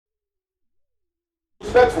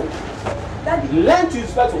respectful. Daddy, learn to be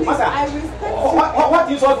respectful. Master, I respect you.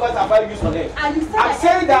 What insult words have I used for them? And you said I'm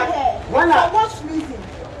saying that when for what reason?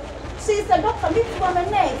 She's a doctor, me too, I'm a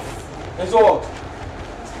nurse. And so what?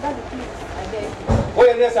 Daddy, please, I beg.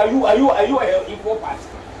 Oh, yes, are you an equal part?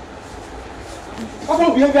 What kind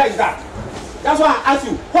of behavior is that? That's why I asked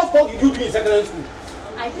you, what course did you do in secondary school?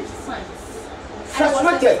 I did science.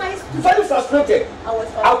 Frustrated, very frustrated. I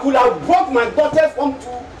could have brought my daughter from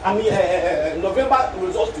November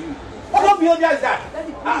results to you. What kind of behavior is that?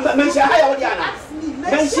 Mention how you are.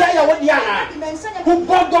 Mention what you are. Who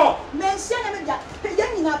bought up? Mention it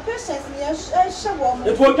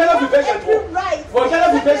will cannot be patient for. For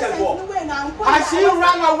cannot be patient for. Has she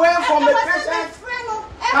run away from the patient?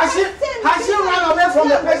 Has she run away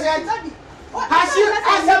from the patient?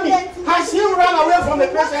 Has she run away from the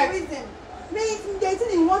patient? Me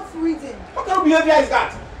intimidating in what reason? What kind of behavior is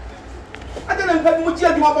that? I don't know what you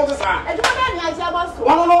do about this. No,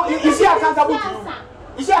 is she accountable to you?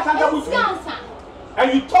 Is she accountable to you?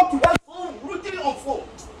 And you talk to her so brutally on phone.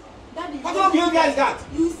 Daddy, what kind of behavior is that?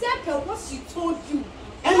 You said what she told you.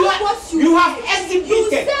 And you have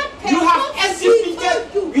exhibited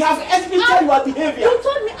your behavior. You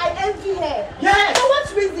told me I envy her. Yes. For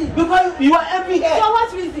what reason? Because you are envy her. For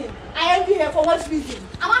what reason? I envy her for what reason?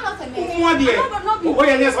 Am I not a man? Oh,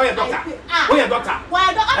 you're a doctor. Oh, you're a doctor.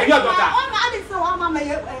 Why a doctor? Are you a doctor?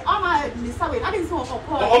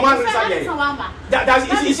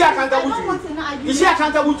 Is she accountable to you? Is she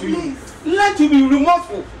accountable to you? Learn to be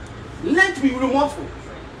remorseful. Learn to be remorseful.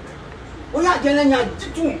 Oh, yeah, who are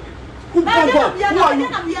you? Who come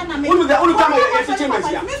here? I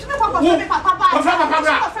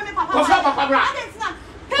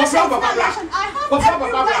have every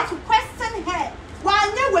right to question her. Why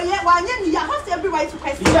every right to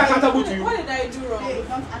question her? Is she accountable to you? What did I do wrong? Hey,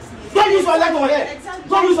 don't ask me. Don't use your left on her. Exactly.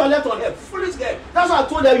 Don't use your left on her. Foolish girl. That's why I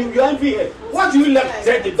told her you envy her. What do you left?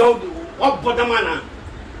 Say the dog. What bother man?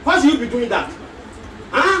 Why should you be doing that?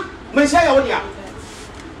 Huh? Sit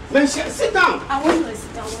down. I want to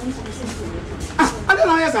sit down. I want to listen to you. I don't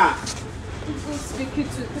know, yes, sir. People speaking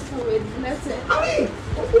to people with letters. I mean,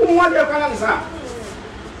 who want your color, sir?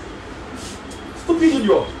 Stupid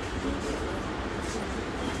idiot.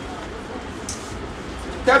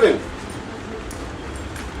 Kevin.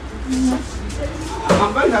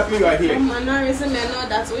 I'm very happy you are here.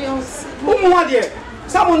 Who want here?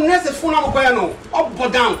 Someone needs a phone. I'm going to up or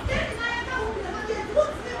down.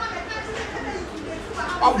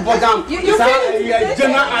 Up or down. You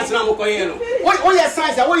general answer. I'm going to. What your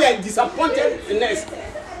signs are? What your disappointed next?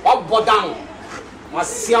 Up or down.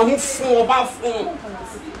 Must see a phone about phone.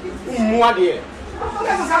 Who want here?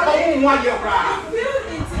 Who want here?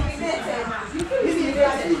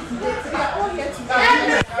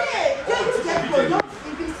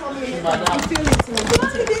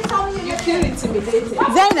 You feel intimidated.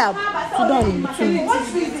 Zainab, what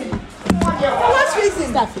reason?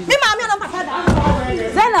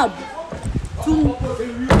 Zainab,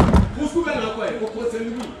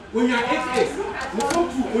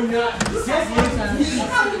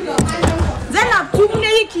 Zainab,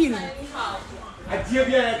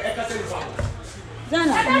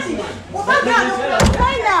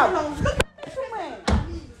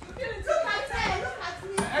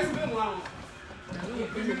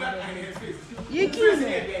 You kill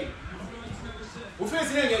me. You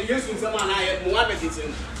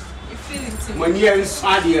feel it. When you're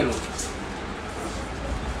inside, you know.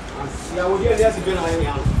 I will hear this again.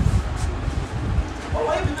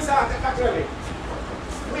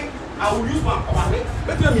 I will use my power.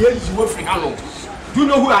 Let me hear you work for how long. Do you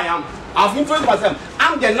know who I am? I've influenced myself.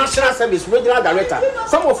 I'm the National Service Regional Director.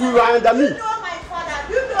 Some of you are under me. You know my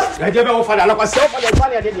father. You know. I gave my father. Look, I said, "Father,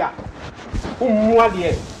 father, I did ya." Who are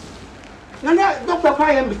you? Now, Dr.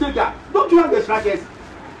 Fire, don't you have the strikers?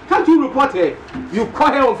 Can't you report her? You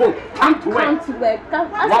call her on phone. Come to work. come to work.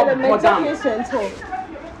 Ask the mental patient home.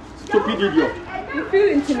 Stupid idiot. You feel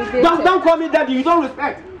intimidated. Don't call me daddy. You don't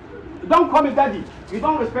respect. Don't call me daddy. You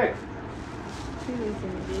don't respect. You feel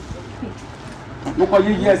intimidated. Look at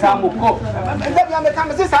you, yes, I'm going to go.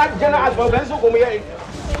 This is general as well. So come here.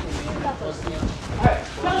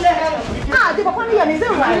 Ah, the papa here is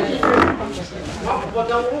right.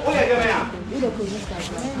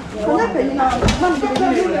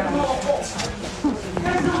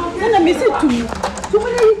 Let me say to you. Too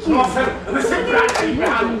many kids.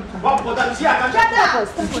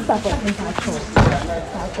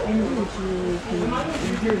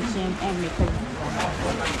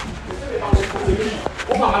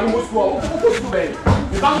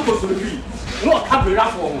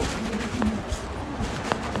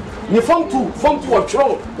 ni form 2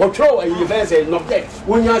 or throw a event say no there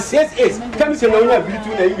when you say is come say no you ability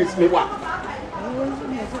na English me wa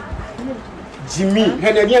Jimmy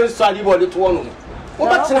Henry so adi body to one wo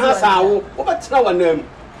betina ha sa wo betina wa nam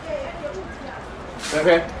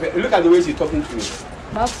look at the way she's talking to me.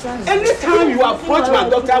 Anytime you approach my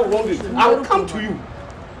doctor wrongly, I will come to you.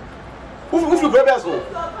 Who you go so?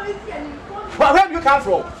 Where do you come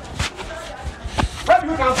from? Where do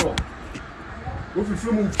you come from? If you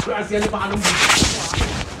feel move,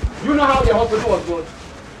 you know how the hospital was going.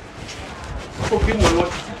 Okay, no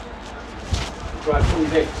what?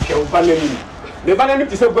 The banana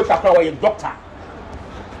is so good to call a doctor.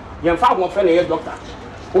 You have one friend a doctor.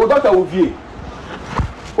 Who doctor will be?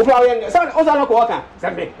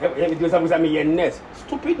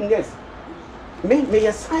 Stupid nurse. May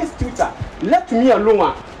a science tutor. Let me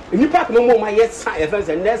alone. If you pack no more my yes events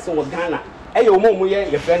and nurse in Ghana, and your mom,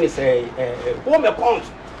 your friend is a home account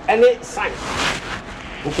and a science.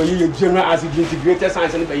 Because you general as integrated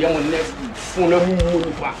science and the young nurse.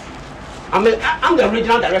 I'm the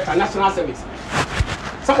regional director, National Service.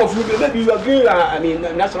 Some of you maybe you agree,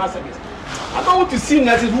 National Service. I don't want to see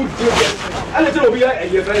nurses who do this. And it's over here a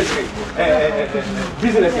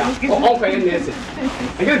business or all for nurses.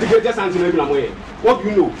 I get to get just answer maybe away. What do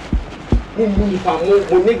you know? Who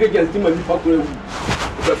negligence team and you fuck with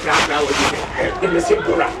the flower in the same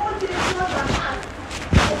program.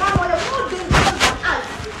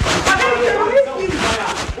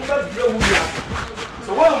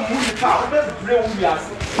 So what movie car?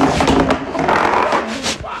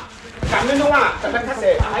 I know what I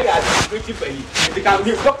say. I had pretty for you. Because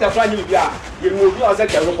you Dr. Franny, you will be outside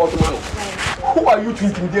the report tomorrow. Who are you to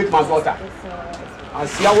intimidate my daughter? I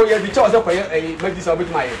see how you have the choice of a medicine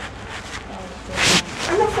with my head.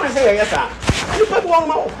 I'm not going to say yes, sir. You put one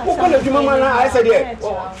more. Who can you, Mama? I said, yeah.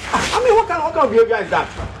 I mean, what kind of behavior is that?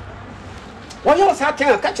 What else I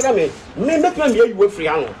can catch them? Make me you were free.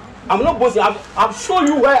 I'm not bossy. I'll show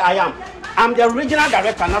you where I am. I'm the regional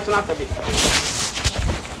director, National Service.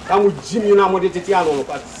 I'm with Jimmy now, Modetiano,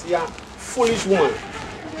 but see a foolish woman.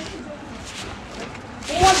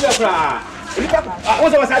 What's the cry? I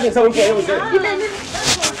was having something to say.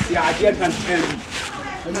 Yeah, I can't tell you.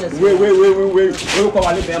 Wait, look at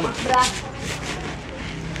Alabama.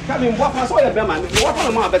 Come in, what was all Alabama? What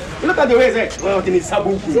on my but look at the way they well, in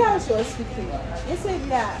Sabu.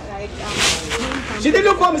 She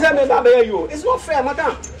didn't come and say, you. It's not fair,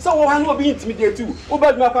 madam. So I will be intimidated too.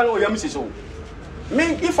 About my family or your missus. Me,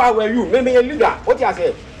 if I were you, maybe a leader, what you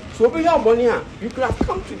say? So be your money, you could have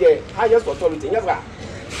come to the highest authority. Never.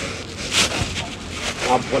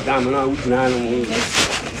 I'm for damn now.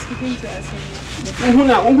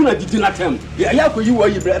 Unguna did not attempt. Yeah, you were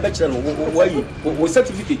your bachelor or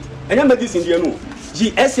certificate. And I'm this in the no.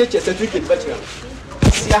 GSH certificate bachelor.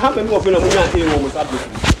 See, I have a more phenomenon in almost up.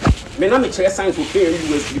 May not make science to pay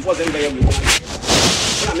you before them by every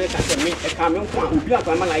I come in, will be up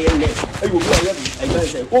man. I am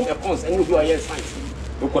home accounts and you do a science.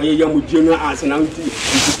 Because you general as an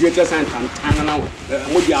integrated science and now,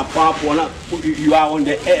 you are on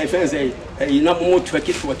the AFS, you know, more to a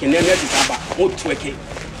kid to a can more to a kid.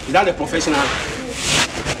 Is that a professional?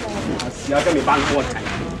 I can be banned more time.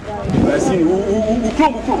 I see who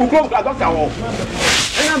come Dr. Wall.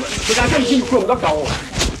 And I'm see you come Dr. Wall.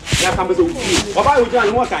 There comes a what I would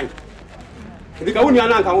do more time. The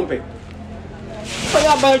Kaunian can't pay. But I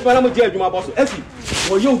buy when I'm a judge, my boss. Effie,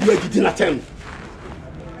 or you did not attempt.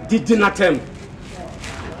 Did not attempt.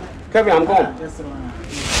 Kevin, I'm gone. You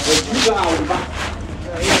go out back.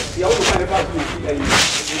 The other kind of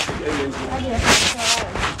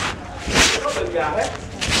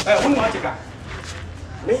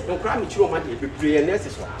me, don't cry me too much. Be brilliant,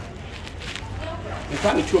 is one. You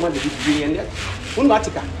cry me too much. Be brilliant. One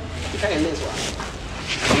matica. You can't miss one.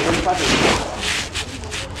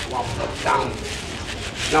 Down.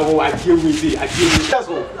 Now, I deal with it. I deal with it.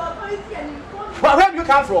 But where do you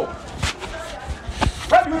come from?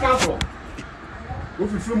 Where do you come from?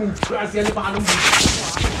 If you feel move,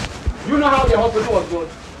 you know how the hospital was going.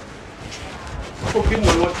 Okay,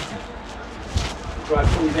 no, what?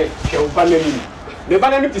 The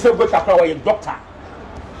banana is so good to call a doctor.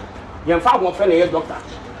 You have found one friend a doctor.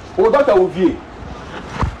 Who doctor will be?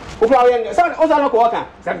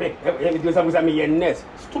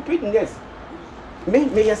 Stupid nurse.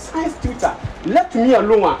 May a science tutor. Let me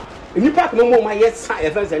alone. If you pack no more my yes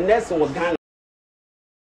events and nurse in Ghana.